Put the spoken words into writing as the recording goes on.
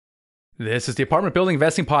This is the Apartment Building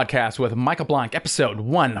Investing Podcast with Michael Blank, episode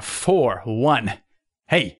 141.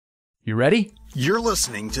 Hey, you ready? You're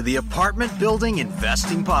listening to the Apartment Building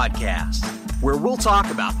Investing Podcast, where we'll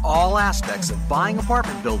talk about all aspects of buying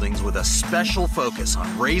apartment buildings with a special focus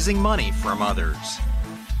on raising money from others.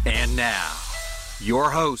 And now,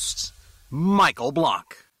 your host, Michael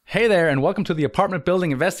Blank. Hey there, and welcome to the Apartment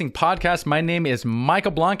Building Investing Podcast. My name is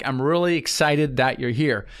Michael Blank. I'm really excited that you're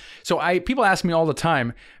here. So people ask me all the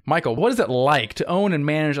time, Michael, what is it like to own and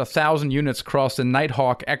manage 1,000 units across the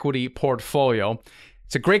Nighthawk equity portfolio?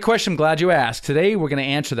 It's a great question. I'm glad you asked. Today, we're going to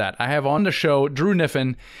answer that. I have on the show Drew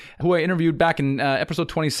Kniffen, who I interviewed back in episode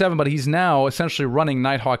 27, but he's now essentially running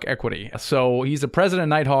Nighthawk Equity. So he's the president of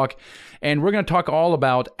Nighthawk, and we're going to talk all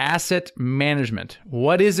about asset management.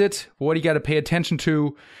 What is it? What do you got to pay attention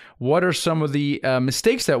to? What are some of the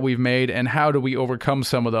mistakes that we've made, and how do we overcome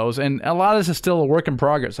some of those? And a lot of this is still a work in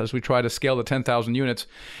progress as we try to scale to 10,000 units.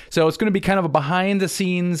 So it's going to be kind of a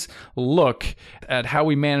behind-the-scenes look at how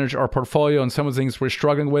we manage our portfolio and some of the things we're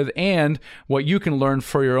struggling with, and what you can learn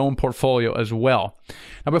for your own portfolio as well.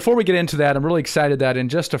 Now, before we get into that, I'm really excited that in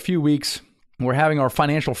just a few weeks, we're having our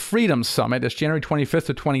Financial Freedom Summit. It's January 25th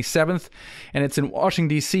to 27th, and it's in Washington,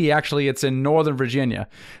 D.C. Actually, it's in Northern Virginia.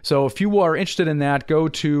 So if you are interested in that, go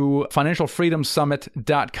to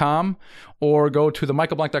financialfreedomsummit.com or go to the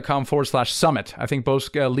michaelblank.com/summit. I think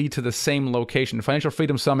both lead to the same location.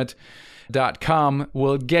 financialfreedomsummit.com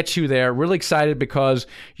will get you there. Really excited because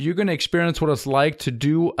you're going to experience what it's like to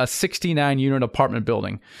do a 69-unit apartment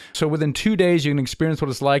building. So within 2 days, you can experience what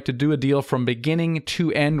it's like to do a deal from beginning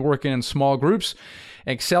to end, working in small groups.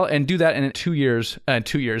 Excel and do that in 2 years.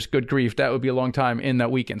 2 years, good grief, that would be a long time in that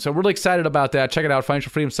weekend. So really excited about that. Check it out,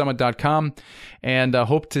 financialfreedomsummit.com, and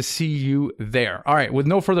hope to see you there. All right, with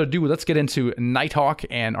no further ado, let's get into Nighthawk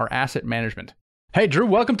and our asset management. Hey, Drew,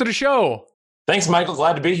 welcome to the show. Thanks, Michael.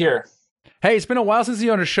 Glad to be here. Hey, it's been a while since you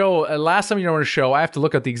were on the show. Last time you were on the show, I have to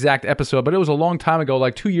look at the exact episode, but it was a long time ago,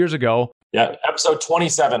 like 2 years ago. Yeah, episode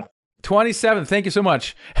 27. 27, thank you so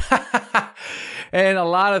much. And a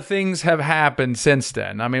lot of things have happened since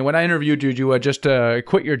then. I mean, when I interviewed you, you had just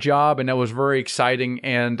quit your job, and that was very exciting,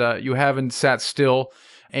 and you haven't sat still.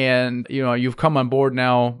 And, you know, you've come on board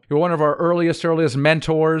now. You're one of our earliest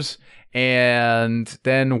mentors, and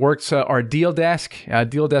then works our Deal Desk.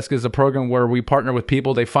 Deal Desk is a program where we partner with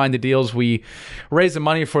people. They find the deals. We raise the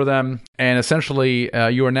money for them. And essentially,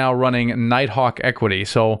 you are now running Nighthawk Equity.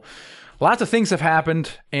 So lots of things have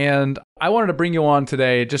happened. And I wanted to bring you on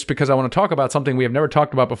today just because I want to talk about something we have never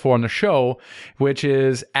talked about before on the show, which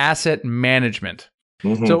is asset management.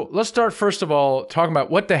 Mm-hmm. So let's start, first of all, talking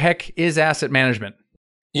about what the heck is asset management?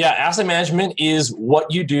 Yeah, asset management is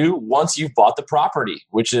what you do once you've bought the property,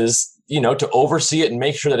 which is, you know, to oversee it and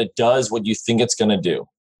make sure that it does what you think it's going to do.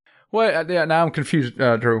 Well, yeah, now I'm confused,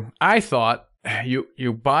 Drew. I thought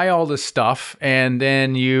you buy all this stuff and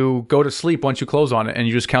then you go to sleep once you close on it and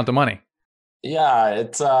you just count the money. Yeah,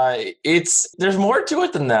 it's there's more to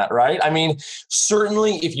it than that, right? I mean,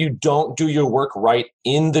 certainly if you don't do your work right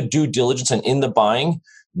in the due diligence and in the buying,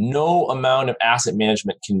 no amount of asset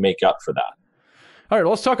management can make up for that. All right,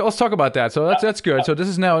 let's talk about that. So that's good. So this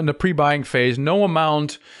is now in the pre-buying phase. No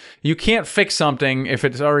amount, you can't fix something if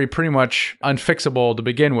it's already pretty much unfixable to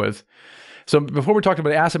begin with. So before we talk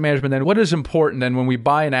about asset management, then what is important then when we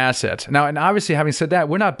buy an asset? Now, and obviously having said that,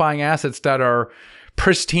 we're not buying assets that are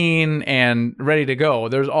pristine and ready to go.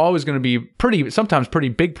 There's always going to be sometimes pretty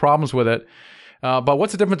big problems with it. But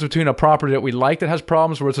what's the difference between a property that we like that has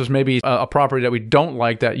problems versus maybe a property that we don't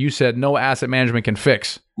like that you said no asset management can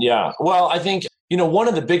fix? Yeah, well, I think, you know, one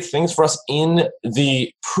of the big things for us in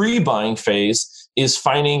the pre-buying phase is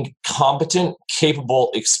finding competent,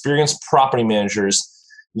 capable, experienced property managers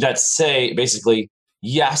that say basically,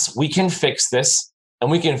 yes, we can fix this,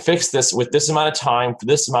 and we can fix this with this amount of time for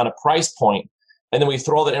this amount of price point. And then we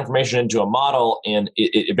throw that information into a model, and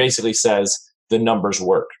it basically says the numbers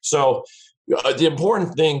work. So the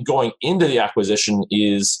important thing going into the acquisition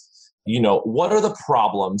is, you know, what are the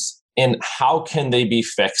problems and how can they be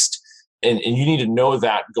fixed? And you need to know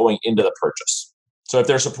that going into the purchase. So if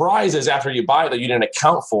there's surprises after you buy that you didn't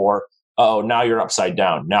account for, oh, now you're upside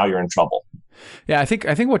down. Now you're in trouble. Yeah, I think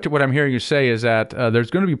what I'm hearing you say is that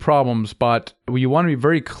there's going to be problems, but you want to be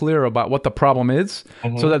very clear about what the problem is,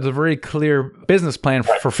 so that there's a very clear business plan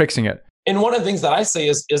for fixing it. And one of the things that I say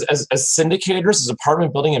is as syndicators, as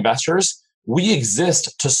apartment building investors, we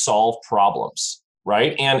exist to solve problems,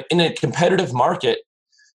 right? And in a competitive market,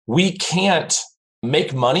 we can't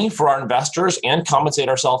make money for our investors and compensate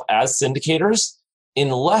ourselves as syndicators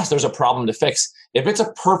unless there's a problem to fix. If it's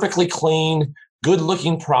a perfectly clean,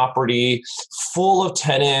 good-looking property, full of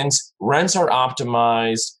tenants, rents are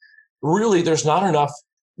optimized, really there's not enough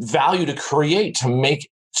value to create to make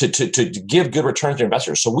to give good returns to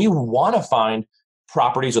investors. So we want to find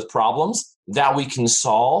properties with problems that we can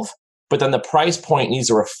solve, but then the price point needs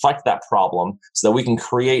to reflect that problem so that we can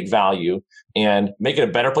create value and make it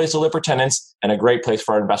a better place to live for tenants and a great place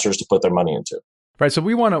for our investors to put their money into. Right. So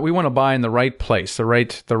we want to buy in the right place, the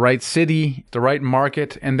right city, the right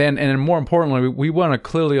market, and more importantly, we want to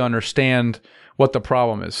clearly understand what the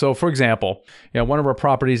problem is. So, for example, one of our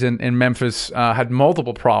properties in Memphis had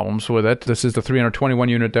multiple problems with it. This is the 321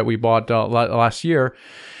 unit that we bought last year,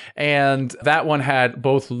 and that one had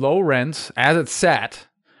both low rents as it sat,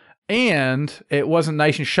 and it wasn't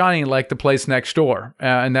nice and shiny like the place next door,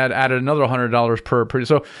 and that added another $100 per.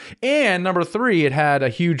 So, and number three, it had a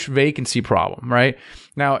huge vacancy problem. Right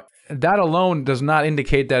now, that alone does not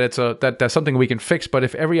indicate that that's something we can fix. But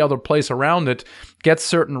if every other place around it gets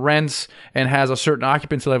certain rents and has a certain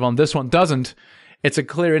occupancy level, and this one doesn't, it's a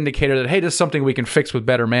clear indicator that, hey, this is something we can fix with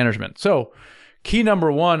better management. So, key number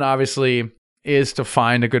one, obviously, is to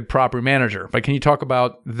find a good property manager. But can you talk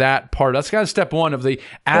about that part? That's kind of step one of the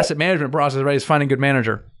asset management process, right? Is finding a good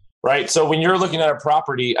manager. Right. So when you're looking at a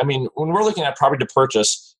property, when we're looking at property to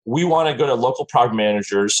purchase, we want to go to local property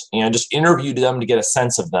managers and just interview them to get a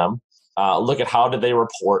sense of them. Look at how do they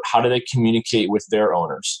report, how do they communicate with their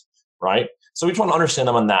owners, right? So we just want to understand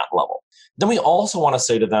them on that level. Then we also want to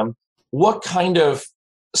say to them, what kind of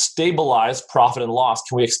stabilized profit and loss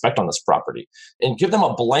can we expect on this property? And give them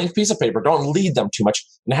a blank piece of paper. Don't lead them too much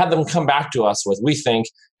and have them come back to us with, we think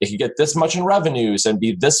it could get this much in revenues and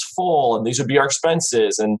be this full, and these would be our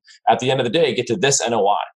expenses. And at the end of the day, get to this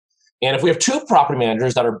NOI. And if we have two property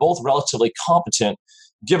managers that are both relatively competent,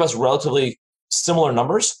 give us relatively similar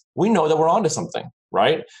numbers, we know that we're onto something,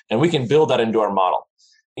 right? And we can build that into our model.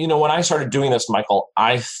 When I started doing this, Michael,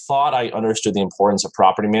 I thought I understood the importance of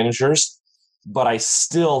property managers, but I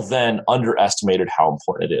still then underestimated how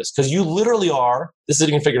important it is. Because you literally are, this is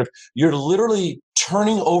even figurative, you're literally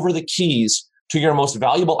turning over the keys to your most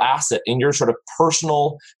valuable asset in your sort of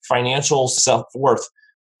personal financial self-worth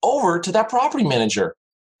over to that property manager.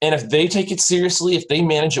 And if they take it seriously, if they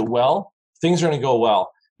manage it well, things are going to go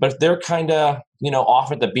well. But if they're kind of,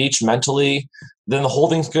 off at the beach mentally, then the whole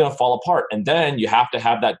thing's going to fall apart. And then you have to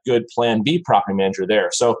have that good plan B property manager there.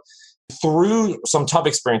 So through some tough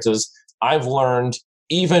experiences, I've learned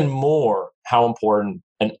even more how important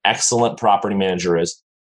an excellent property manager is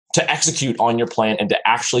to execute on your plan and to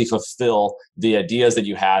actually fulfill the ideas that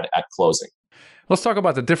you had at closing. Let's talk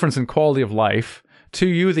about the difference in quality of life to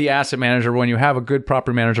you, the asset manager, when you have a good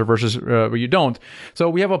property manager versus where you don't. So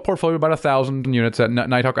we have a portfolio of about 1,000 units that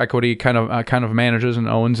Nighthawk Equity kind of manages and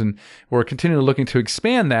owns, and we're continually looking to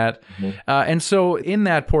expand that. Mm-hmm. And so in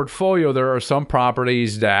that portfolio, there are some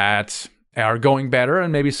properties that are going better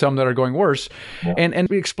and maybe some that are going worse. Yeah. And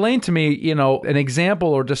explain to me, an example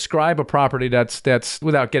or describe a property that's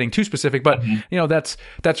without getting too specific, but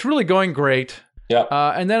that's really going great. Yeah.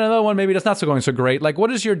 And then another one maybe that's not going so great. Like,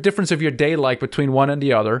 what is your difference of your day like between one and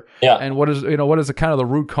the other? Yeah. And what is the kind of the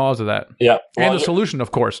root cause of that? Yeah. And the solution,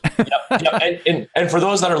 of course. Yeah. And for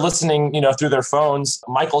those that are listening, through their phones,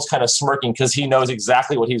 Michael's kind of smirking because he knows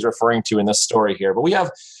exactly what he's referring to in this story here. But we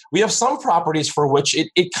have some properties for which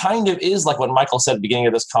it kind of is like what Michael said at the beginning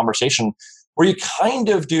of this conversation, where you kind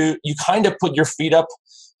of put your feet up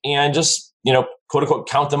and just, quote unquote,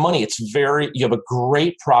 count the money. You have a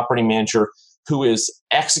great property manager who is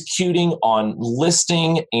executing on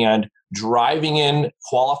listing and driving in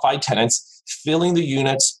qualified tenants, filling the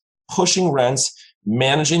units, pushing rents,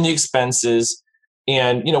 managing the expenses.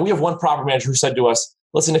 And, we have one property manager who said to us,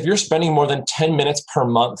 listen, if you're spending more than 10 minutes per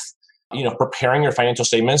month, preparing your financial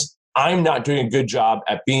statements, I'm not doing a good job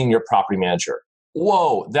at being your property manager.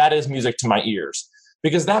 Whoa, that is music to my ears,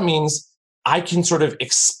 because that means I can sort of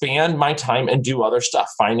expand my time and do other stuff,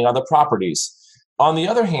 finding other properties. On the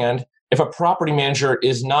other hand, if a property manager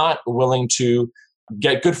is not willing to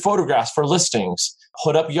get good photographs for listings,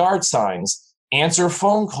 put up yard signs, answer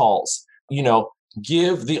phone calls,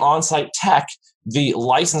 give the on-site tech the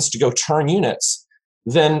license to go turn units,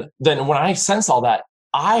 then when I sense all that,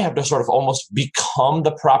 I have to sort of almost become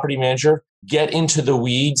the property manager, get into the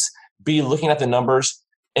weeds, be looking at the numbers,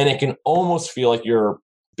 and it can almost feel like you're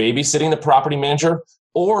babysitting the property manager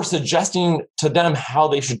or suggesting to them how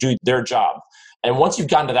they should do their job. And once you've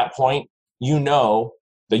gotten to that point, you know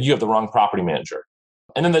that you have the wrong property manager.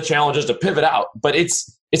 And then the challenge is to pivot out. But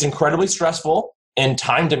it's incredibly stressful and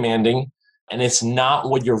time demanding, and it's not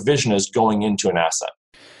what your vision is going into an asset.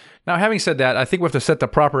 Now, having said that, I think we have to set the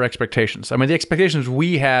proper expectations. I mean, the expectations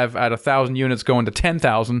we have at 1,000 units going to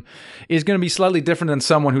 10,000 is going to be slightly different than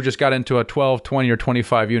someone who just got into a 12, 20, or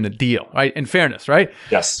 25 unit deal, right? In fairness, right?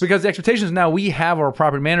 Yes. Because the expectations now we have our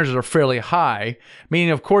property managers are fairly high,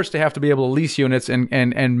 meaning, of course, they have to be able to lease units and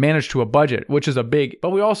manage to a budget, which is a big,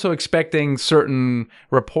 but we're also expecting certain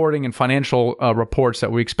reporting and financial reports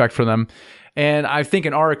that we expect from them. And I think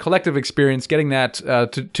in our collective experience, getting that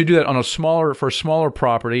to do that on a smaller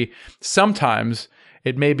property, sometimes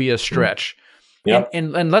it may be a stretch. Yep.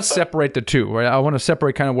 And let's separate the two, right? I want to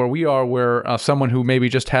separate kind of where we are, where someone who maybe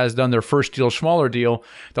just has done their first deal, smaller deal,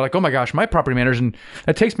 they're like, oh my gosh, my property manager, and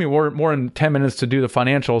it takes me more than 10 minutes to do the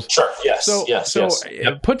financials. Sure. Yes. So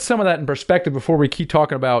Yep. Put some of that in perspective before we keep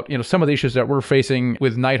talking about, some of the issues that we're facing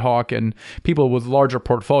with Nighthawk and people with larger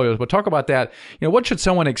portfolios. But talk about that. What should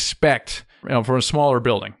someone expect, for a smaller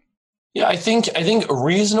building? Yeah, I think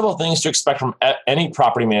reasonable things to expect from any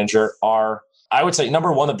property manager are, I would say,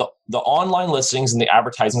 number one, that the online listings and the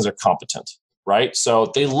advertisements are competent, right?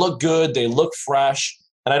 So they look good, they look fresh.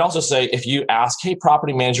 And I'd also say, if you ask, hey,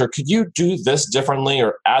 property manager, could you do this differently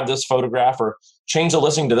or add this photograph or change the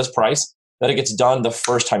listing to this price, that it gets done the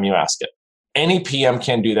first time you ask it. Any PM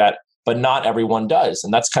can do that, but not everyone does.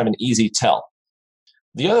 And that's kind of an easy tell.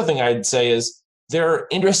 The other thing I'd say is they're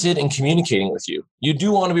interested in communicating with you. You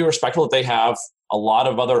do want to be respectful that they have a lot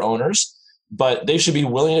of other owners, but they should be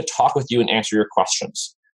willing to talk with you and answer your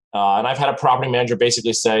questions. And I've had a property manager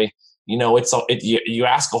basically say, you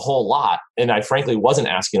ask a whole lot, and I frankly wasn't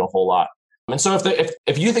asking a whole lot. And so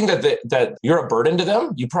if you think that you're a burden to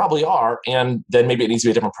them, you probably are, and then maybe it needs to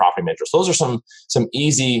be a different property manager. So those are some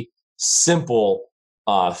easy, simple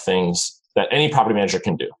things that any property manager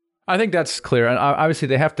can do. I think that's clear. And obviously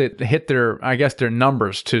they have to hit their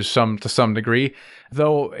numbers to some degree,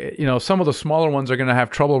 though, some of the smaller ones are going to have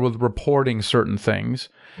trouble with reporting certain things.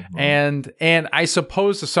 Mm-hmm. And I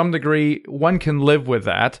suppose to some degree one can live with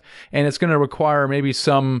that, and it's going to require maybe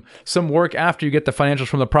some work after you get the financials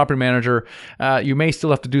from the property manager. You may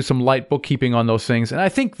still have to do some light bookkeeping on those things, and I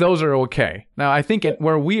think those are okay. Now, I think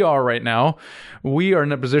where we are right now, we are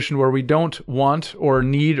in a position where we don't want or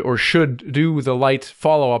need or should do the light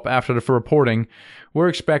follow-up after the reporting. We're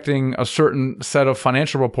expecting a certain set of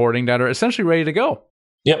financial reporting that are essentially ready to go.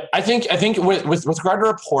 Yep. I think with regard to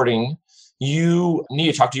reporting, you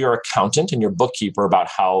need to talk to your accountant and your bookkeeper about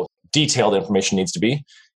how detailed information needs to be.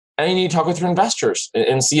 And you need to talk with your investors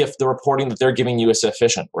and see if the reporting that they're giving you is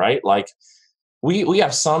sufficient, right? Like we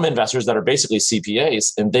have some investors that are basically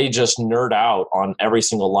CPAs, and they just nerd out on every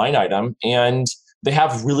single line item, and they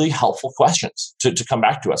have really helpful questions to come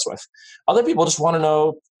back to us with. Other people just want to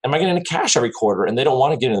know, am I getting into cash every quarter? And they don't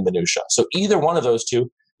want to get into the minutia. So either one of those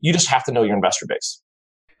two, you just have to know your investor base.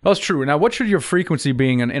 That's true. Now, what should your frequency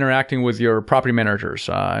be in interacting with your property managers,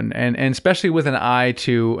 and especially with an eye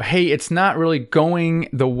to, hey, it's not really going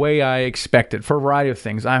the way I expected for a variety of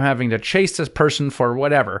things. I'm having to chase this person for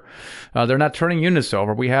whatever. They're not turning units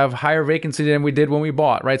over. We have higher vacancy than we did when we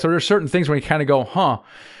bought, right? So there's certain things where you kind of go, huh?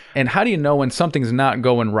 And how do you know when something's not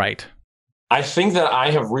going right? I think that I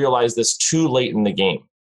have realized this too late in the game.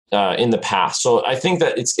 In the past. So I think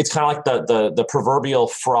that it's kind of like the proverbial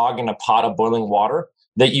frog in a pot of boiling water,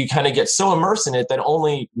 that you kind of get so immersed in it that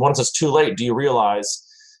only once it's too late do you realize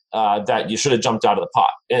that you should have jumped out of the pot.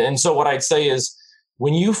 And so what I'd say is,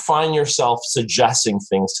 when you find yourself suggesting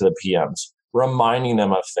things to the PMs, reminding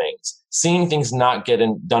them of things, seeing things not get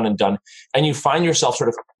done, and you find yourself sort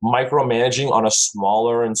of micromanaging on a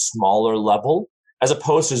smaller and smaller level, as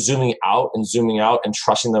opposed to zooming out and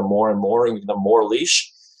trusting them more and more and giving them more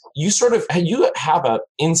leash, you have an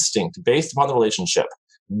instinct based upon the relationship,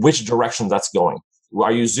 which direction that's going.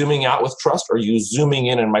 Are you zooming out with trust, or are you zooming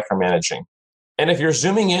in and micromanaging? And if you're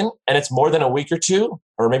zooming in and it's more than a week or two,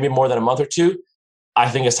 or maybe more than a month or two, I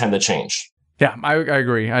think it's time to change. Yeah, I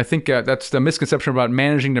agree. I think that's the misconception about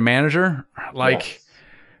managing the manager. Yes.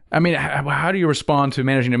 I mean, how do you respond to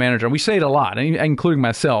managing the manager? We say it a lot, including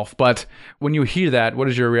myself, but when you hear that, what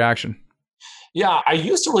is your reaction? Yeah, I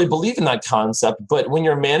used to really believe in that concept, but when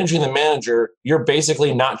you're managing the manager, you're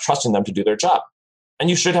basically not trusting them to do their job. And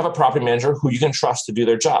you should have a property manager who you can trust to do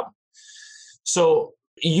their job. So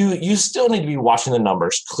you still need to be watching the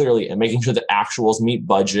numbers clearly and making sure the actuals meet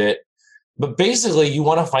budget. But basically, you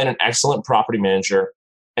want to find an excellent property manager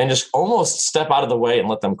and just almost step out of the way and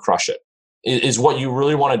let them crush it, is what you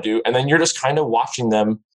really want to do. And then you're just kind of watching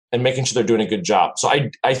them and making sure they're doing a good job. So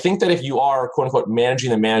I think that if you are, quote unquote, managing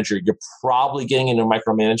the manager, you're probably getting into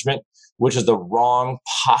micromanagement, which is the wrong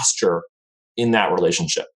posture in that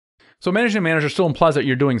relationship. So managing a manager still implies that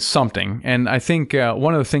you're doing something. And I think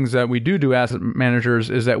one of the things that we do asset managers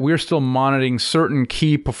is that we're still monitoring certain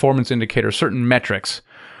key performance indicators, certain metrics.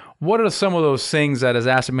 What are some of those things that as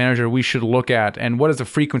asset manager we should look at? And what is the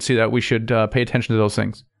frequency that we should pay attention to those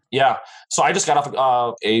things? Yeah. So I just got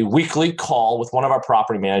off a weekly call with one of our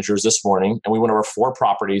property managers this morning, and we went over 4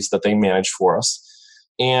 properties that they manage for us.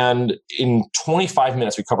 And in 25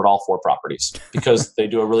 minutes, we covered all 4 properties because they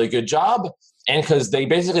do a really good job and because they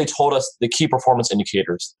basically told us the key performance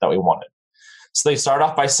indicators that we wanted. So they start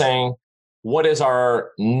off by saying, what is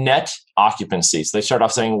our net occupancy? So they start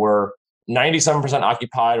off saying we're 97%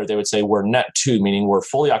 occupied, or they would say we're net 2, meaning we're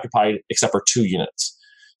fully occupied except for 2 units.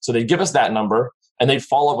 So they'd give us that number, and they'd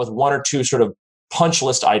follow up with 1 or 2 sort of punch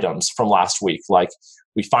list items from last week, like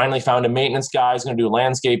we finally found a maintenance guy who's going to do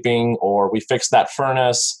landscaping, or we fixed that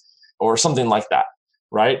furnace, or something like that,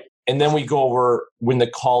 right? And then we go over, when the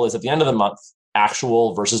call is at the end of the month,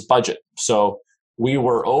 actual versus budget. So we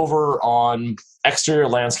were over on exterior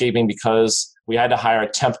landscaping because we had to hire a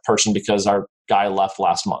temp person because our guy left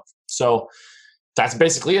last month. So that's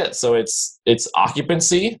basically it. So it's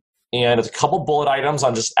occupancy, and it's a couple bullet items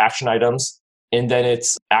on just action items, and then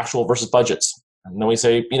it's actual versus budgets. And then we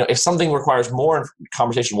say, if something requires more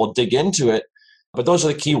conversation, we'll dig into it. But those are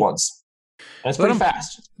the key ones. And it's pretty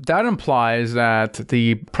fast. That implies that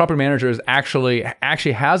the property manager is actually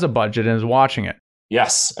has a budget and is watching it.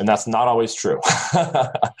 Yes, and that's not always true.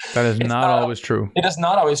 That is not always true. It is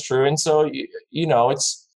not always true. And so,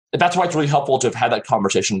 that's why it's really helpful to have had that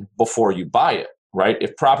conversation before you buy it, right?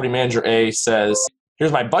 If property manager A says,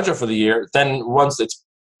 here's my budget for the year, then once it's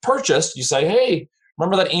purchased, you say, hey,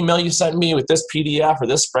 remember that email you sent me with this PDF or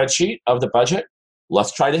this spreadsheet of the budget?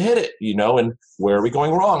 Let's try to hit it, and where are we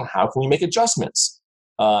going wrong? How can we make adjustments?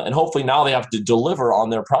 And hopefully now they have to deliver on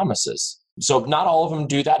their promises. So not all of them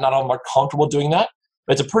do that. Not all of them are comfortable doing that.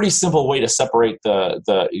 But it's a pretty simple way to separate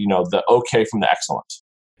the okay from the excellent.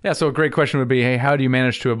 Yeah, so a great question would be, hey, how do you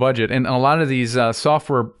manage to a budget? And a lot of these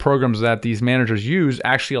software programs that these managers use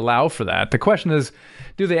actually allow for that. The question is,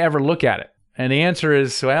 do they ever look at it? And the answer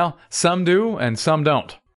is, well, some do and some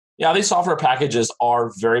don't. Yeah, these software packages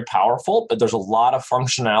are very powerful, but there's a lot of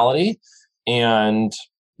functionality. And,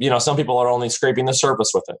 some people are only scraping the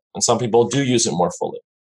surface with it. And some people do use it more fully.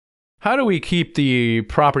 How do we keep the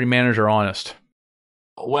property manager honest?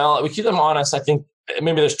 Well, we keep them honest. I think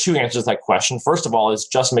maybe there's 2 answers to that question. First of all, is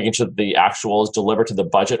just making sure that the actual is delivered to the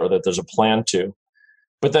budget or that there's a plan to.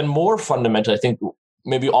 But then more fundamentally, I think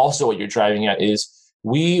maybe also what you're driving at is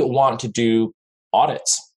we want to do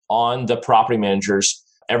audits on the property managers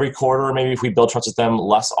every quarter, maybe if we build trust with them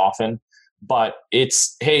less often. But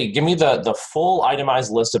it's, hey, give me the full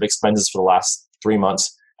itemized list of expenses for the last 3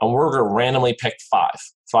 months, and we're going to randomly pick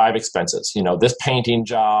 5 expenses. This painting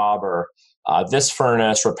job, or this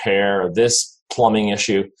furnace repair, or this plumbing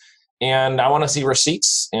issue. And I want to see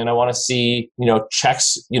receipts, and I want to see,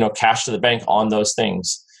 checks, cash to the bank on those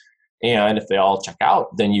things. And if they all check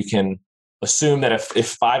out, then you can assume that if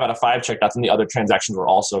 5 out of 5 checked out, then the other transactions were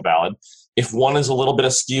also valid. If one is a little bit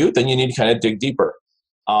askew, then you need to kind of dig deeper.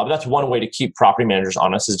 But that's one way to keep property managers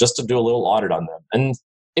honest, is just to do a little audit on them. And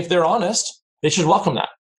if they're honest, they should welcome that.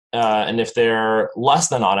 And if they're less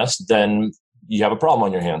than honest, then you have a problem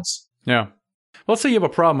on your hands. Yeah. Let's say you have a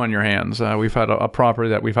problem on your hands. We've had a property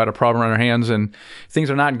that we've had a problem on our hands, and things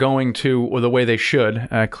are not going to the way they should,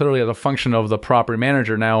 clearly as a function of the property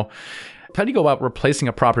manager. Now, how do you go about replacing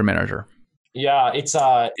a property manager? Yeah, it's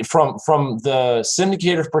from the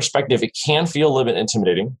syndicator's perspective, it can feel a little bit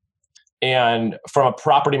intimidating. And from a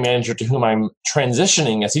property manager to whom I'm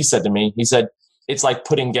transitioning, as he said to me, he said, it's like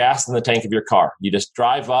putting gas in the tank of your car. You just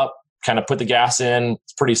drive up, kind of put the gas in.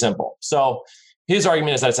 It's pretty simple. So his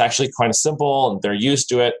argument is that it's actually kind of simple and they're used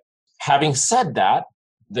to it. Having said that,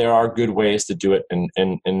 there are good ways to do it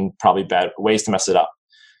and probably bad ways to mess it up.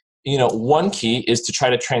 One key is to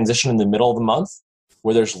try to transition in the middle of the month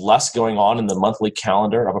where there's less going on in the monthly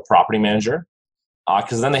calendar of a property manager,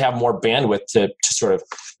 because then they have more bandwidth to sort of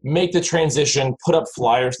make the transition, put up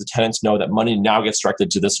flyers, the tenants know that money now gets directed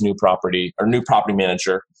to this new property or new property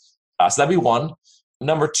manager. So that'd be one.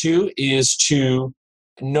 Number 2 is to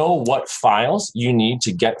know what files you need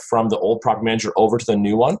to get from the old property manager over to the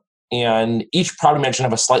new one. And each property manager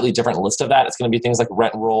have a slightly different list of that. It's going to be things like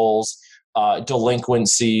rent rolls,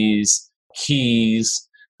 delinquencies, keys,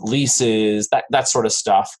 leases, that sort of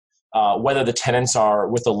stuff. Whether the tenants are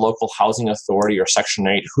with the local housing authority or Section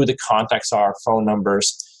 8, who the contacts are, phone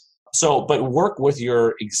numbers. So, but work with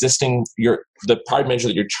your existing, the property manager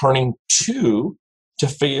that you're turning to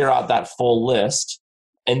figure out that full list.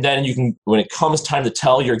 And then you can, when it comes time to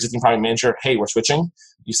tell your existing property manager, hey, we're switching,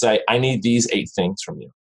 you say, I need these 8 things from you.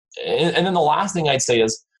 And then the last thing I'd say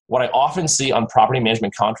is what I often see on property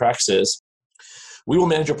management contracts is we will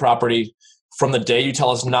manage a property from the day you tell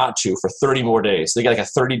us not to for 30 more days. They get like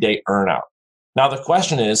a 30-day earnout. Now, the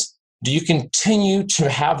question is, do you continue to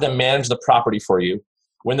have them manage the property for you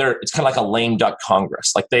when it's kind of like a lame duck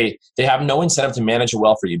Congress? Like they have no incentive to manage it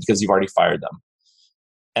well for you because you've already fired them.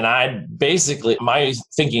 And my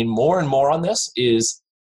thinking more and more on this is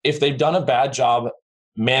if they've done a bad job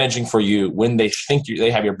managing for you when they think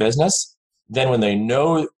they have your business, then when they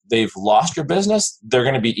know they've lost your business, they're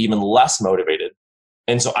going to be even less motivated.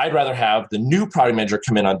 And so I'd rather have the new property manager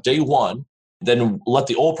come in on day one than let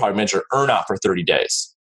the old property manager earn out for 30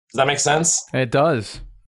 days. Does that make sense? It does.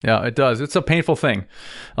 Yeah, it does. It's a painful thing,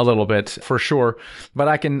 a little bit for sure. But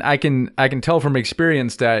I can tell from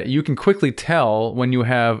experience that you can quickly tell when you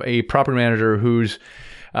have a property manager who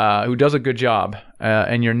does a good job,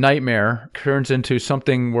 and your nightmare turns into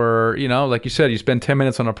something where, like you said, you spend 10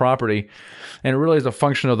 minutes on a property, and it really is a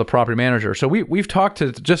function of the property manager. So we've talked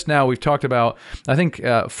about, I think,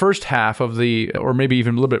 first half of or maybe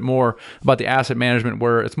even a little bit more about the asset management,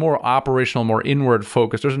 where it's more operational, more inward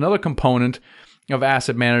focused. There's another component of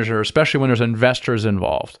asset manager, especially when there's investors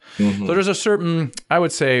involved. Mm-hmm. So there's a certain, I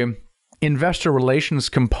would say, investor relations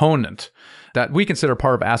component that we consider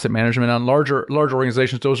part of asset management. On larger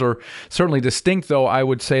organizations, those are certainly distinct, though I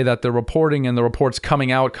would say that the reporting and the reports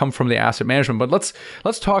coming out come from the asset management. But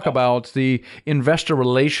let's talk about the investor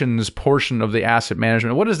relations portion of the asset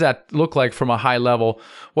management. What does that look like from a high level?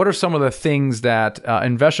 What are some of the things that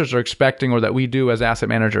investors are expecting or that we do as asset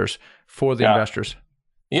managers for the investors?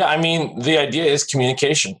 Yeah, I mean, the idea is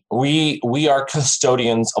communication. We are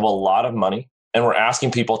custodians of a lot of money, and we're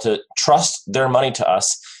asking people to trust their money to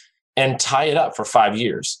us and tie it up for 5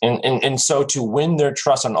 years. And so to win their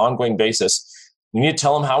trust on an ongoing basis, you need to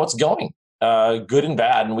tell them how it's going, good and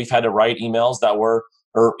bad. And we've had to write emails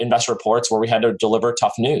or investor reports where we had to deliver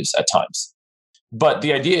tough news at times. But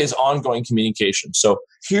the idea is ongoing communication. So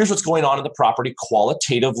here's what's going on in the property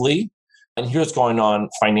qualitatively, and here's what's going on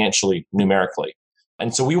financially, numerically.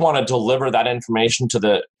 And so we want to deliver that information to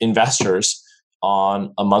the investors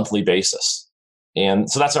on a monthly basis. And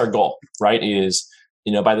so that's our goal, right? Is,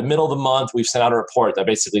 by the middle of the month, we've sent out a report that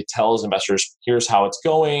basically tells investors, here's how it's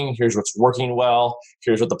going, here's what's working well,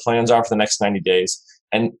 here's what the plans are for the next 90 days,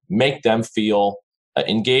 and make them feel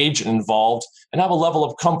engaged and involved and have a level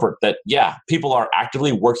of comfort that, people are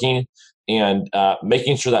actively working and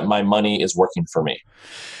making sure that my money is working for me.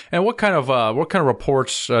 And what kind of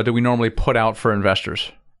reports do we normally put out for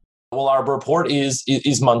investors? Well, our report is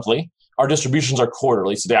monthly. Our distributions are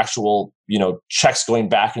quarterly, so the actual checks going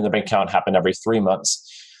back into the bank account happen every 3 months.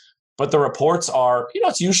 But the reports are,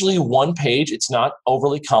 it's usually one page. It's not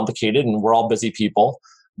overly complicated, and we're all busy people.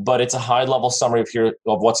 But it's a high-level summary of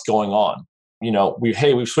what's going on.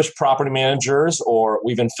 We've switched property managers, or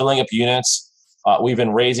we've been filling up units, we've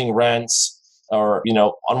been raising rents. Or,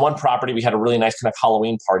 on one property, we had a really nice kind of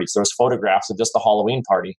Halloween party. So there was photographs of just the Halloween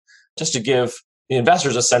party, just to give the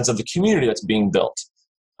investors a sense of the community that's being built.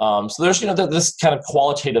 So there's, this kind of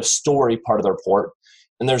qualitative story part of the report.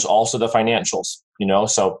 And there's also the financials,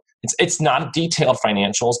 so it's not detailed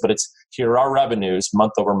financials, but it's here are our revenues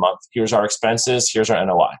month over month. Here's our expenses. Here's our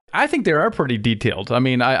NOI. I think they are pretty detailed. I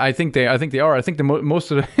mean, I think they are. I think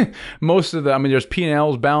most of the. I mean, there's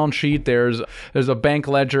P&L's, balance sheet. There's a bank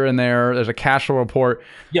ledger in there. There's a cash flow report.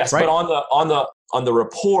 Yes, right? But on the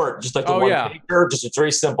report, just like the pager, just it's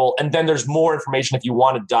very simple. And then there's more information if you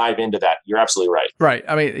want to dive into that. You're absolutely right. Right.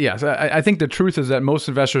 I mean, yes. I think the truth is that most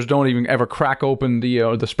investors don't even ever crack open the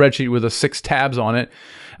spreadsheet with the 6 tabs on it.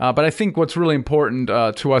 But I think what's really important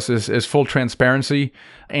to us is full transparency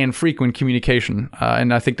and frequent communication.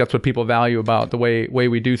 And I think that's what people value about the way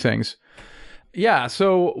we do things. Yeah.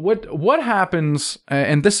 So what happens?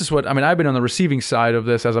 And this is what I've been on the receiving side of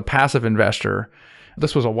this as a passive investor.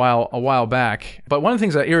 This was a while back. But one of the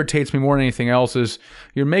things that irritates me more than anything else is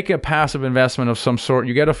you're making a passive investment of some sort.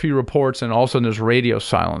 You get a few reports, and all of a sudden there's radio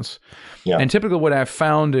silence. Yeah. And typically what I've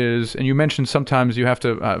found is, and you mentioned sometimes you have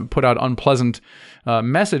to put out unpleasant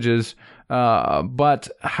messages, but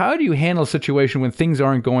how do you handle a situation when things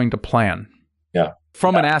aren't going to plan? Yeah.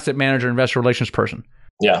 From an asset manager, investor relations person.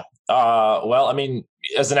 Yeah. Well,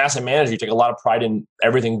 as an asset manager, you take a lot of pride in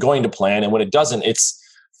everything going to plan. And when it doesn't, it's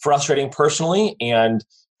frustrating personally and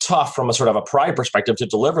tough from a sort of a pride perspective to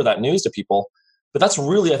deliver that news to people. But that's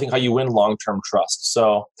really, I think, how you win long-term trust.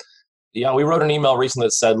 So, yeah, we wrote an email recently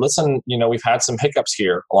that said, listen, we've had some hiccups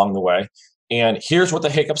here along the way, and here's what the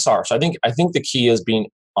hiccups are. So I think the key is being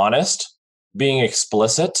honest, being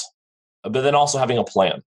explicit, but then also having a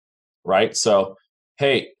plan, right? So,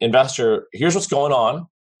 hey, investor, here's what's going on.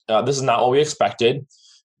 This is not what we expected.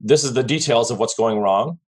 this is the details of what's going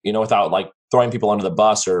wrong, without like throwing people under the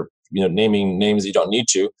bus or, naming names you don't need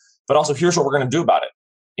to, but also here's what we're going to do about it.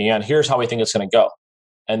 And here's how we think it's going to go.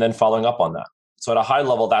 And then following up on that. So at a high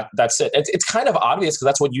level, that's it. It's kind of obvious because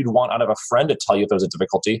that's what you'd want out of a friend to tell you if there's a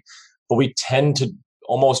difficulty, but we tend to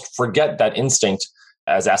almost forget that instinct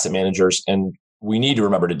as asset managers, and we need to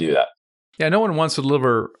remember to do that. Yeah, no one wants to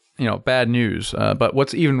deliver, bad news, but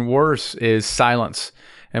what's even worse is silence.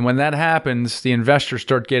 And when that happens, the investors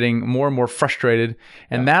start getting more and more frustrated.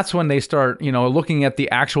 And that's when they start, looking at the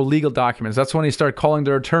actual legal documents. That's when they start calling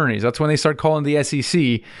their attorneys. That's when they start calling the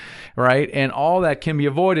SEC, right? And all that can be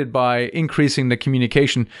avoided by increasing the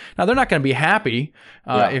communication. Now, they're not going to be happy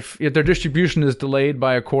if their distribution is delayed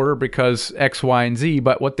by a quarter because X, Y, and Z.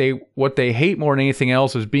 But what they hate more than anything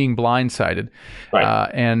else is being blindsided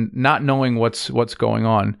and not knowing what's going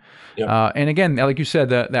on. Yeah. And again, like you said,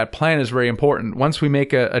 that plan is very important. Once we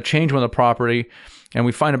make a change on the property and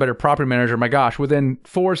we find a better property manager, my gosh, within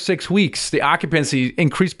 4-6 weeks, the occupancy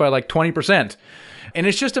increased by like 20%. And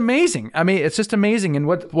it's just amazing. I mean, it's just amazing. And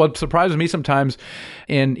what surprises me sometimes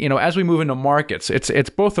as we move into markets, it's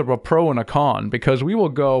both a pro and a con, because we will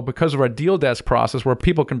go, because of our deal desk process where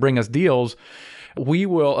people can bring us deals, we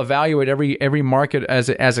will evaluate every market as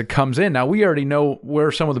it comes in. Now, we already know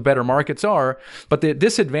where some of the better markets are, but the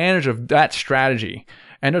disadvantage of that strategy,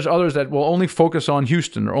 and there's others that will only focus on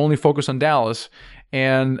Houston or only focus on Dallas,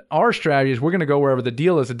 and our strategy is we're going to go wherever the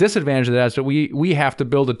deal is. The disadvantage of that is that we have to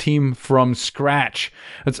build a team from scratch.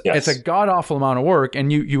 It's a god-awful amount of work,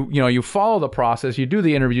 and you follow the process, you do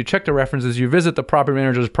the interview, you check the references, you visit the property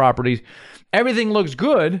manager's properties, everything looks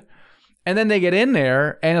good, and then they get in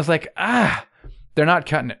there, and it's like, they're not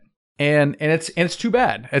cutting it, and it's too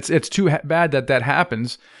bad. It's too bad that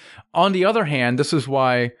happens. On the other hand, this is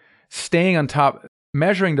why staying on top,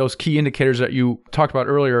 measuring those key indicators that you talked about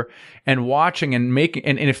earlier, and watching and making,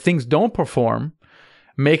 and if things don't perform,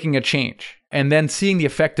 making a change, and then seeing the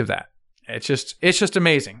effect of that. It's just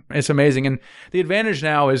amazing. It's amazing. And the advantage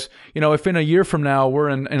now is, if in a year from now we're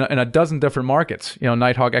in a dozen different markets,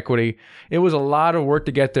 Nighthawk Equity, it was a lot of work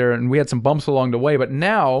to get there, and we had some bumps along the way. But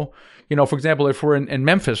now, for example, if we're in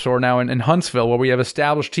Memphis or now in Huntsville, where we have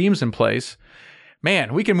established teams in place,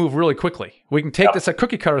 man, we can move really quickly. We can take this a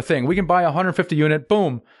cookie cutter thing. We can buy a 150 unit,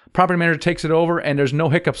 boom, property manager takes it over, and there's no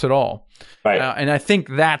hiccups at all. Right. And I think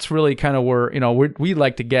that's really kind of where we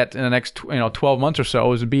like to get in the next 12 months or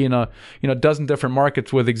so, is to be in a dozen different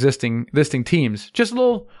markets with existing teams. Just a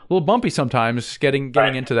little bumpy sometimes getting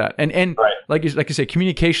into that. And like you say,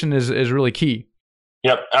 communication is really key.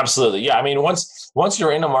 Yep, absolutely. Yeah, I mean, once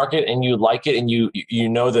you're in a market and you like it, and you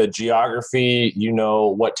know the geography, you know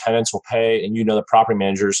what tenants will pay, and you know the property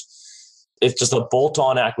managers, it's just a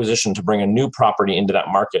bolt-on acquisition to bring a new property into that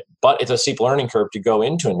market. But it's a steep learning curve to go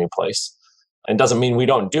into a new place. And it doesn't mean we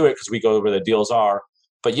don't do it because we go where the deals are.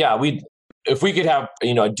 But yeah, if we could have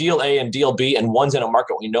a deal A and deal B, and one's in a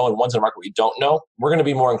market we know and one's in a market we don't know, we're going to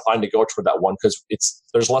be more inclined to go toward that one because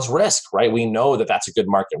there's less risk, right? We know that that's a good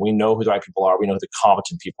market. We know who the right people are. We know who the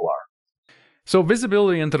competent people are. So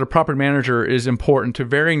visibility into the property manager is important to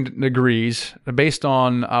varying degrees based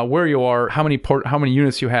on where you are, how many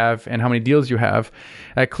units you have, and how many deals you have.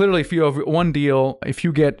 Clearly, if you have one deal, if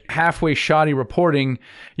you get halfway shoddy reporting,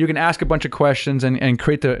 you can ask a bunch of questions and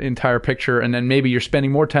create the entire picture. And then maybe you're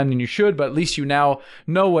spending more time than you should, but at least you now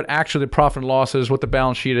know what actually the profit and loss is, what the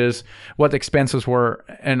balance sheet is, what the expenses were,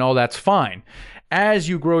 and all that's fine. As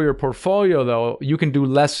you grow your portfolio, though, you can do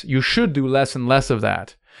less. You should do less and less of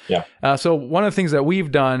that. Yeah. So one of the things that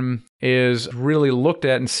we've done is really looked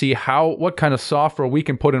at and see what kind of software we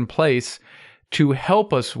can put in place to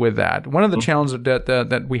help us with that. One of the challenges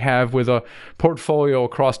that we have with a portfolio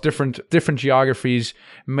across different geographies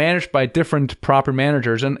managed by different property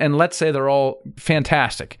managers, and let's say they're all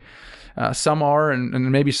fantastic. Some are,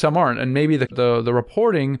 and maybe some aren't, and maybe the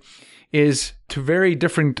reporting is to very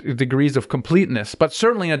different degrees of completeness, but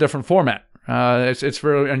certainly in a different format. It's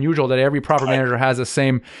very unusual that every property manager has the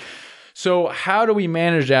same. So how do we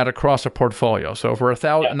manage that across a portfolio? So if we're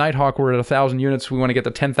Nighthawk, we're at 1,000 units. We want to get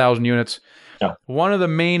to 10,000 units. Yeah. One of the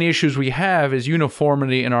main issues we have is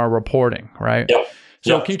uniformity in our reporting, right? Yeah.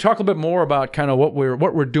 So can you talk a little bit more about kind of what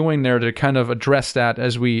we're doing there to kind of address that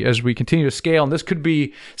as we continue to scale? And this could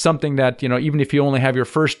be something that, even if you only have your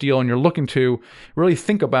first deal and you're looking to really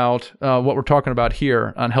think about what we're talking about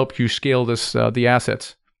here and help you scale the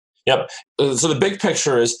assets. Yep. So the big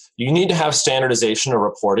picture is you need to have standardization of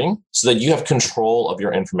reporting so that you have control of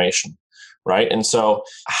your information, right? And so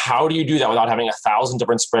how do you do that without having 1,000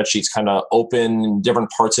 different spreadsheets kind of open in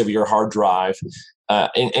different parts of your hard drive?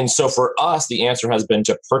 And so for us, the answer has been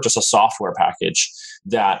to purchase a software package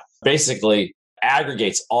that basically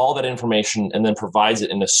aggregates all that information and then provides it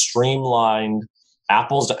in a streamlined,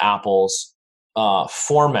 apples to apples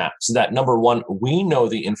format, so that number one, we know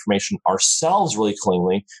the information ourselves really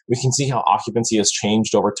cleanly. We can see how occupancy has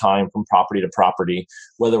changed over time from property to property,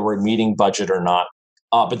 whether we're meeting budget or not.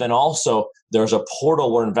 But then also there's a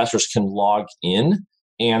portal where investors can log in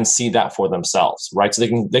and see that for themselves, right? So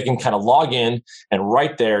they can kind of log in, and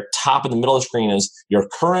right there, top in the middle of the screen is your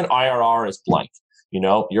current IRR is blank.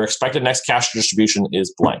 Your expected next cash distribution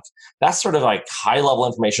is blank. That's sort of like high level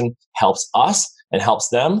information, helps us and helps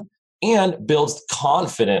them, and builds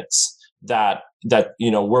confidence that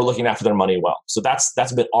we're looking after their money well. So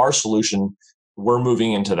that's been our solution. We're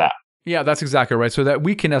moving into that. Yeah, that's exactly right. So that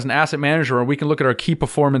we can, as an asset manager, we can look at our key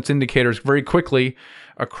performance indicators very quickly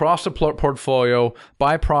across the portfolio,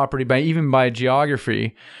 by property, even by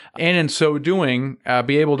geography, and in so doing,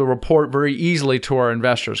 be able to report very easily to our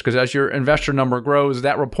investors. Because as your investor number grows,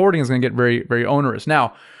 that reporting is going to get very, very onerous.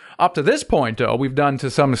 Now, up to this point, though, we've done to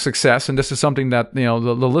some success, and this is something that the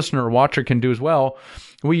listener or watcher can do as well.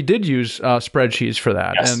 We did use spreadsheets for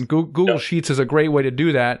that, yes. And Google Sheets is a great way to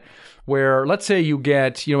do that. Where let's say you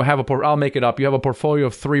get, I'll make it up. You have a portfolio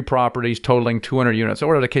of 3 properties totaling 200 units, or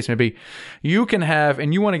whatever the case may be. You can have,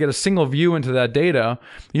 and you want to get a single view into that data,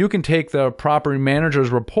 you can take the property manager's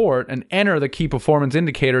report and enter the key performance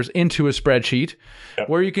indicators into a spreadsheet, yep.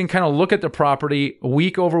 Where you can kind of look at the property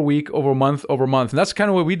week over week, over month over month. And that's kind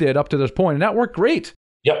of what we did up to this point, and that worked great.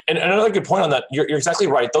 Yep. And another good point on that, you're exactly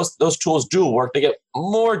right. Those tools do work. They get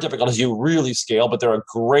more difficult as you really scale, but they're a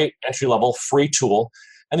great entry-level free tool.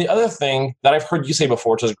 And the other thing that I've heard you say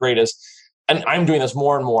before, which is great, is, and I'm doing this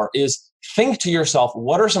more and more, is think to yourself,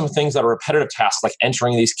 what are some things that are repetitive tasks, like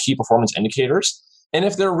entering these key performance indicators? And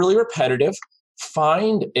if they're really repetitive,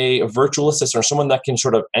 find a virtual assistant or someone that can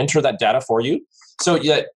sort of enter that data for you. So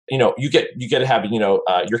that, you get to have,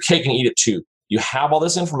 your cake and eat it too. You have all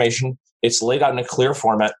this information, it's laid out in a clear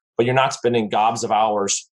format, but you're not spending gobs of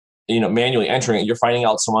hours, manually entering it. You're finding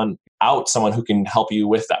out someone who can help you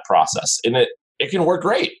with that process. And it can work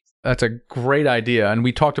great. That's a great idea. And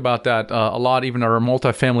we talked about that a lot, even at our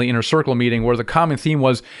multifamily inner circle meeting, where the common theme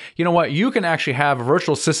was, you can actually have a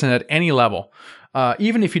virtual assistant at any level.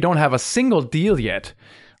 Even if you don't have a single deal yet,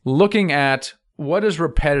 looking at what is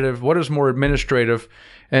repetitive, what is more administrative.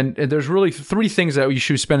 And there's really 3 things that you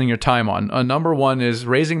should be spending your time on. Number 1 is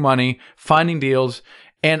raising money, finding deals,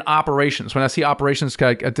 and operations. When I see operations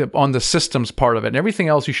on the systems part of it, and everything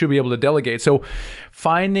else you should be able to delegate. So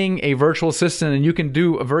finding a virtual assistant, and you can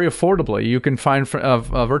do very affordably. You can find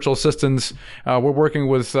virtual assistants. We're working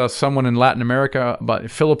with someone in Latin America, but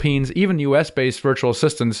Philippines, even US-based virtual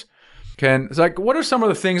assistants. It's like, what are some of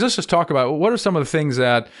the things, let's just talk about, what are some of the things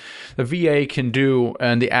that the VA can do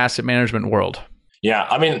in the asset management world? Yeah,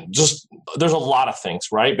 I mean, there's a lot of things,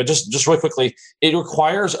 right? But just really quickly, it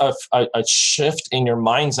requires a shift in your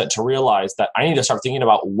mindset to realize that I need to start thinking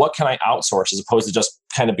about what can I outsource as opposed to just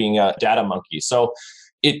kind of being a data monkey. So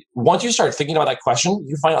once you start thinking about that question,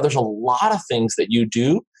 you find out there's a lot of things that you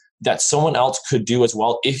do that someone else could do as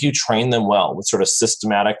well if you train them well with sort of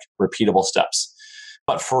systematic, repeatable steps.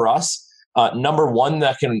 But for us, number 1,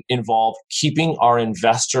 that can involve keeping our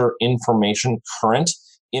investor information current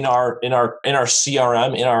in our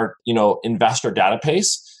CRM, in our investor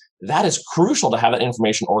database. That is crucial to have that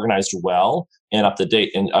information organized well and up to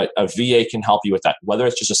date. And a VA can help you with that, whether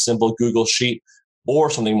it's just a simple Google sheet or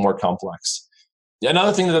something more complex.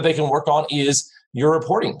 Another thing that they can work on is your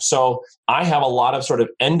reporting. So I have a lot of sort of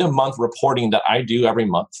end of month reporting that I do every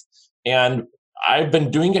month, and I've been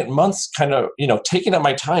doing it months, kind of taking up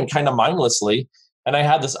my time kind of mindlessly. And I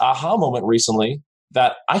had this aha moment recently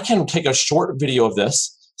that I can take a short video of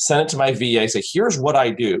this, send it to my VA, say, here's what I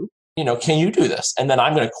do. Can you do this? And then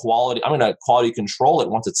I'm going to quality control it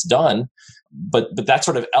once it's done. But that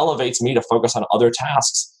sort of elevates me to focus on other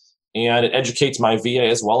tasks, and it educates my VA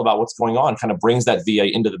as well about what's going on, kind of brings that VA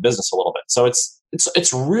into the business a little bit. So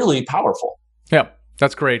it's really powerful. Yeah.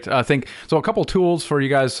 That's great. I think so. A couple tools for you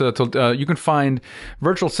guys you can find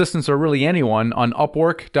virtual assistants or really anyone on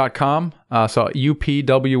Upwork.com. So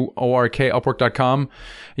UPWORK, Upwork.com.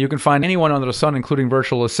 You can find anyone under the sun, including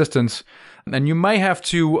virtual assistants. And you might have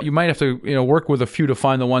to work with a few to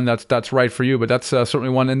find the one that's right for you, but that's certainly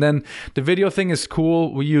one. And then the video thing is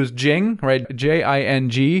cool. We use Jing, right?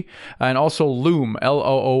 Jing, and also Loom,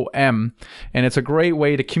 Loom, and it's a great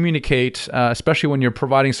way to communicate, especially when you're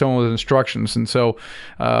providing someone with instructions. And so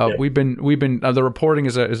we've been the reporting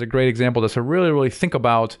is a great example. That's to really think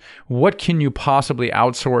about what can you possibly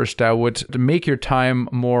outsource that would make your time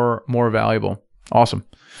more valuable. Awesome.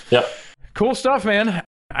 Yep. Cool stuff, man.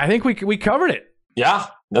 I think we covered it. Yeah.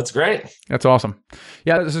 That's great. That's awesome.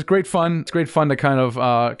 Yeah, this is great fun. It's great fun to kind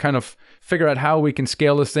of figure out how we can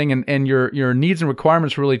scale this thing, and your needs and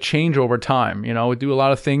requirements really change over time. You know, we do a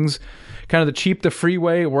lot of things. Kind of the cheap to free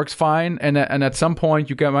way works fine, and at some point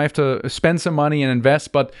you might have to spend some money and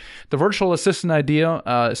invest. But the virtual assistant idea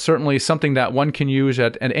is certainly something that one can use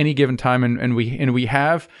at any given time, and we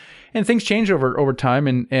have. And things change over time,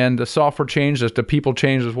 and the software changes, the people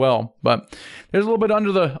change as well. But there's a little bit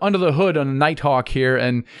under the hood on Nighthawk here,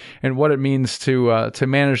 and what it means to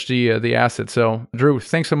manage the assets. So, Drew,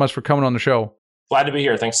 thanks so much for coming on the show. Glad to be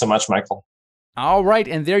here. Thanks so much, Michael. All right,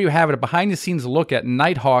 and there you have it, a behind-the-scenes look at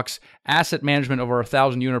Nighthawk's asset management over a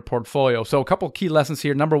 1,000-unit portfolio. So a couple key lessons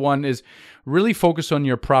here. Number one is really focus on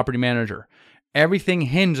your property manager. Everything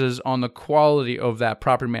hinges on the quality of that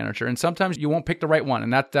property manager, and sometimes you won't pick the right one,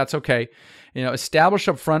 and that's okay. You know, establish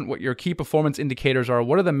up front what your key performance indicators are.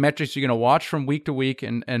 What are the metrics you're going to watch from week to week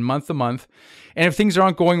and month to month? And if things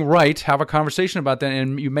aren't going right, have a conversation about that,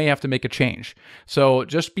 and you may have to make a change. So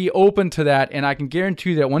just be open to that, and I can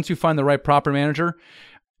guarantee you that once you find the right property manager,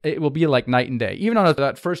 it will be like night and day. Even on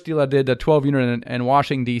that first deal I did, the 12-unit in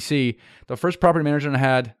Washington, D.C., the first property manager I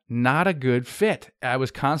had, not a good fit. I was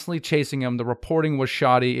constantly chasing him. The reporting was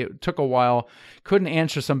shoddy. It took a while. Couldn't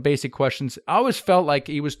answer some basic questions. I always felt like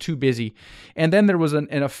he was too busy. And then there was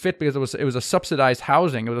a fit because it was a subsidized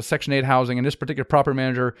housing. It was a Section 8 housing, and this particular property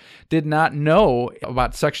manager did not know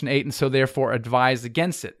about Section 8 and so therefore advised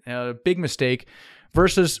against it. A big mistake.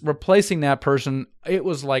 Versus replacing that person, it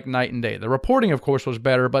was like night and day. The reporting, of course, was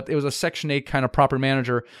better, but it was a Section 8 kind of property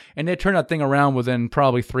manager, and they turned that thing around within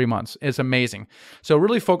probably 3 months. It's amazing. So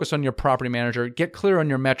really focus on your property manager, get clear on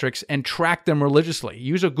your metrics, and track them religiously.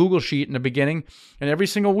 Use a Google Sheet in the beginning, and every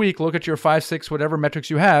single week, look at your 5, 6, whatever metrics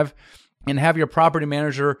you have, and have your property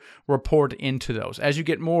manager report into those. As you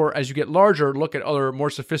get larger, look at other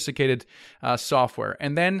more sophisticated software.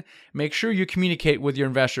 And then make sure you communicate with your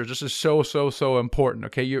investors. This is so important,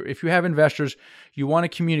 okay? If you have investors, you want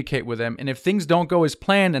to communicate with them. And if things don't go as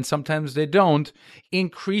planned, and sometimes they don't,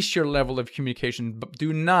 increase your level of communication. But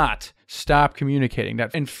do not stop communicating.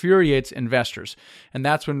 That infuriates investors. And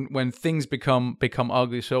that's when things become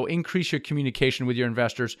ugly. So increase your communication with your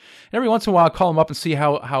investors. And every once in a while, call them up and see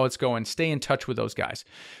how it's going. Stay in touch with those guys.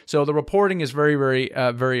 So the reporting is very,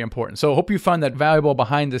 very important. So I hope you found that valuable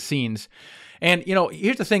behind the scenes. And, you know,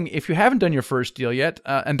 here's the thing. If you haven't done your first deal yet,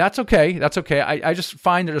 and that's okay. I just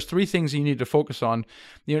find there's 3 things you need to focus on.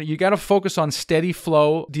 You know, you got to focus on steady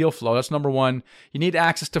flow, deal flow. That's number 1. You need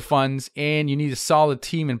access to funds, and you need a solid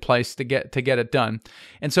team in place to get it done.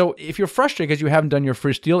 And so if you're frustrated because you haven't done your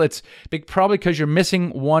first deal, it's probably because you're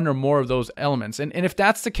missing one or more of those elements. And if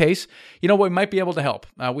that's the case, you know, we might be able to help.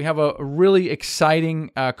 We have a really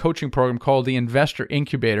exciting coaching program called the Investor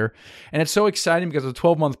Incubator. And it's so exciting because it's a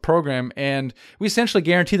 12-month program, and we essentially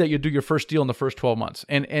guarantee that you'll do your first deal in the first 12 months.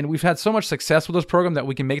 And we've had so much success with this program that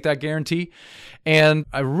we can make that guarantee. And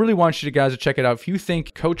I really want you guys to check it out. If you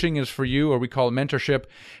think coaching is for you, or we call it mentorship,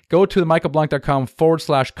 go to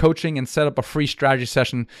michaelblank.com/coaching and set up a free strategy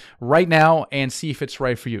session right now and see if it's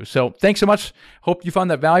right for you. So thanks so much. Hope you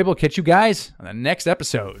found that valuable. Catch you guys on the next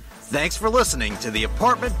episode. Thanks for listening to the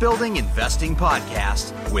Apartment Building Investing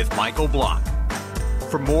Podcast with Michael Blank.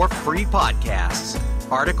 For more free podcasts,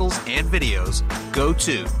 articles, and videos, go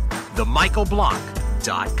to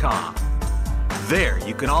themichaelblank.com. There,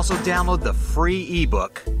 you can also download the free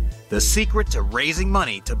ebook, The Secret to Raising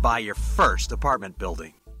Money to Buy Your First Apartment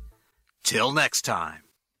Building. Till next time.